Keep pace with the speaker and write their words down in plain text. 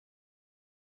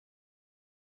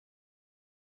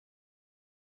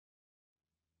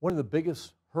One of the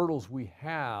biggest hurdles we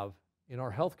have in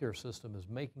our healthcare system is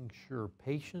making sure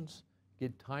patients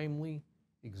get timely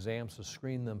exams to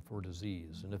screen them for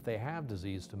disease. And if they have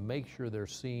disease, to make sure they're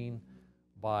seen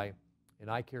by an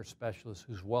eye care specialist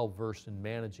who's well versed in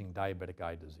managing diabetic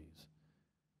eye disease.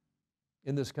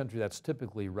 In this country, that's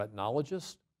typically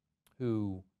retinologists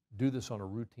who do this on a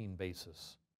routine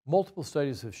basis. Multiple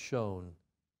studies have shown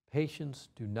patients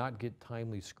do not get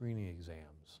timely screening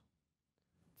exams.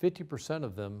 50%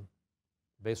 of them,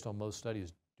 based on most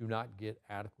studies, do not get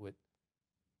adequate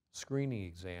screening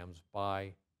exams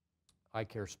by eye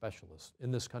care specialists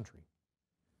in this country.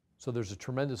 So there's a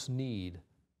tremendous need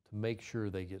to make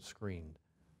sure they get screened.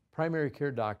 Primary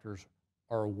care doctors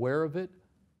are aware of it,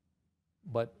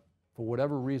 but for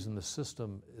whatever reason, the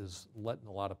system is letting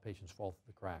a lot of patients fall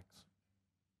through the cracks.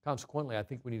 Consequently, I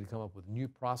think we need to come up with new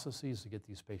processes to get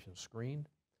these patients screened.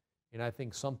 And I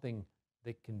think something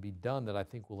that can be done that I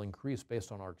think will increase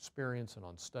based on our experience and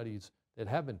on studies that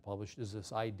have been published is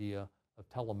this idea of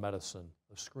telemedicine,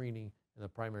 of screening in the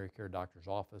primary care doctor's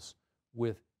office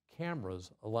with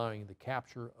cameras allowing the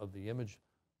capture of the image,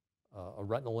 a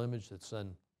retinal image that's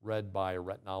then read by a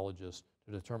retinologist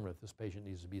to determine if this patient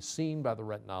needs to be seen by the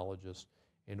retinologist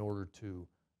in order to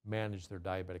manage their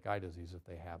diabetic eye disease if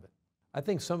they have it. I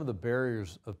think some of the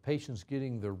barriers of patients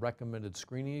getting the recommended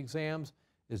screening exams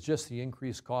is just the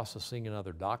increased cost of seeing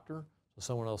another doctor, so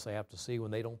someone else they have to see when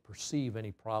they don't perceive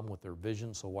any problem with their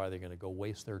vision, so why are they going to go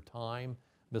waste their time,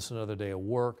 miss another day of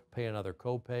work, pay another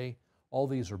copay? All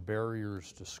these are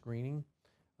barriers to screening.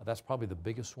 That's probably the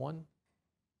biggest one,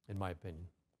 in my opinion.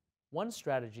 One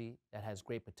strategy that has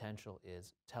great potential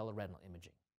is teleretinal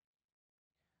imaging.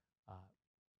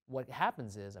 What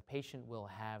happens is a patient will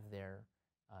have their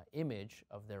image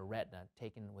of their retina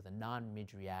taken with a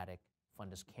non-mydriatic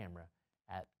fundus camera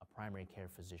at a primary care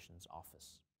physician's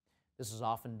office. This is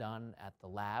often done at the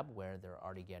lab where they're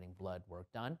already getting blood work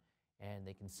done, and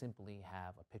they can simply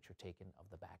have a picture taken of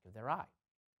the back of their eye.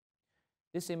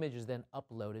 This image is then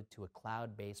uploaded to a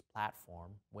cloud-based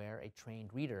platform where a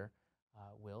trained reader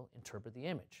will interpret the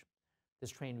image. This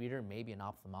trained reader may be an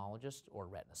ophthalmologist or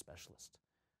retina specialist.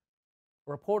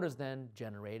 A report is then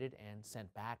generated and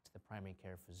sent back to the primary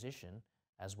care physician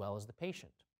as well as the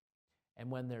patient.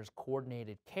 And when there's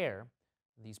coordinated care,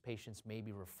 these patients may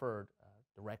be referred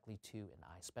directly to an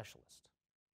eye specialist.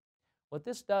 What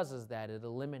this does is that it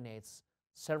eliminates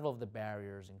several of the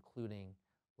barriers, including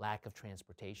lack of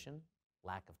transportation,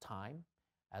 lack of time,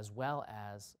 as well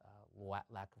as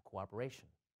lack of cooperation.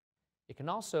 It can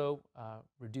also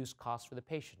reduce costs for the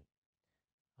patient.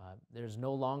 There's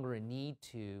no longer a need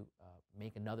to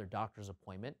make another doctor's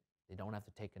appointment. They don't have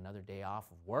to take another day off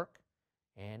of work,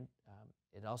 and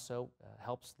it also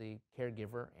helps the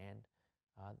caregiver and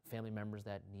family members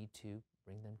that need to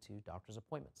bring them to doctor's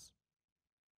appointments.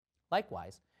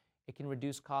 Likewise, it can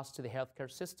reduce costs to the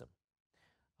healthcare system.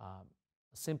 A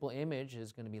simple image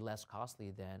is going to be less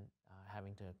costly than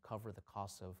having to cover the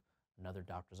costs of another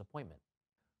doctor's appointment.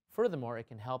 Furthermore, it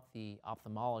can help the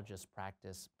ophthalmologist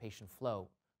practice patient flow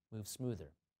move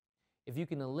smoother. If you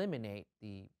can eliminate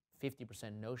the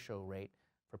 50% no-show rate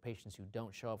for patients who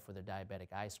don't show up for their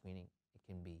diabetic eye screening, it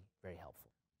can be very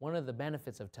helpful. One of the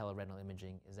benefits of teleretinal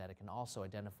imaging is that it can also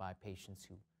identify patients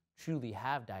who truly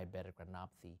have diabetic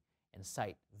retinopathy and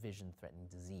sight vision-threatening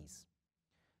disease.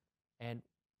 And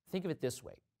think of it this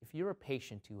way. If you're a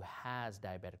patient who has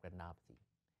diabetic retinopathy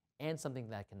and something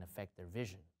that can affect their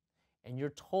vision, and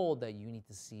you're told that you need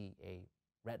to see a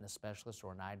retina specialist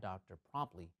or an eye doctor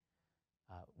promptly,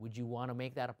 would you want to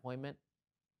make that appointment?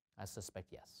 I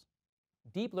suspect yes.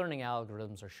 Deep learning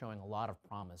algorithms are showing a lot of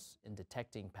promise in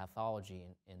detecting pathology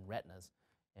in retinas,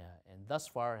 and thus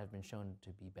far have been shown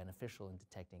to be beneficial in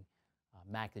detecting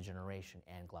macular degeneration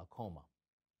and glaucoma.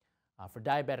 For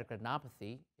diabetic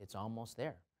retinopathy, it's almost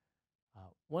there.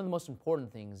 One of the most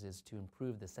important things is to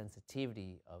improve the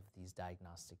sensitivity of these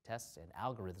diagnostic tests and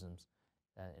algorithms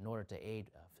in order to aid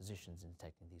physicians in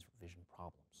detecting these vision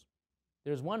problems.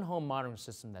 There's one home monitoring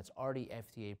system that's already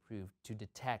FDA approved to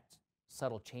detect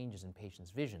subtle changes in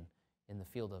patients' vision in the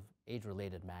field of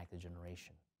age-related macular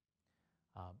degeneration.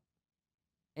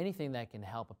 Anything that can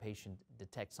help a patient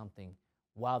detect something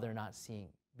while they're not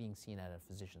being seen at a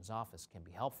physician's office can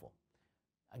be helpful.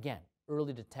 Again,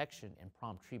 early detection and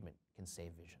prompt treatment can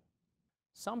save vision.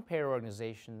 Some payer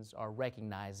organizations are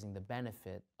recognizing the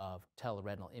benefit of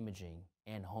teleretinal imaging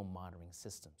and home monitoring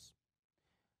systems.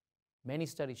 Many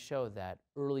studies show that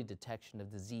early detection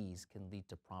of disease can lead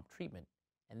to prompt treatment,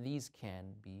 and these can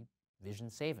be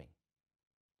vision-saving.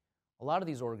 A lot of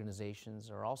these organizations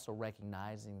are also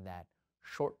recognizing that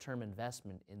short-term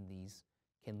investment in these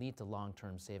can lead to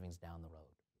long-term savings down the road.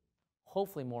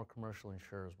 hopefully more commercial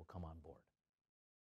insurers will come on board.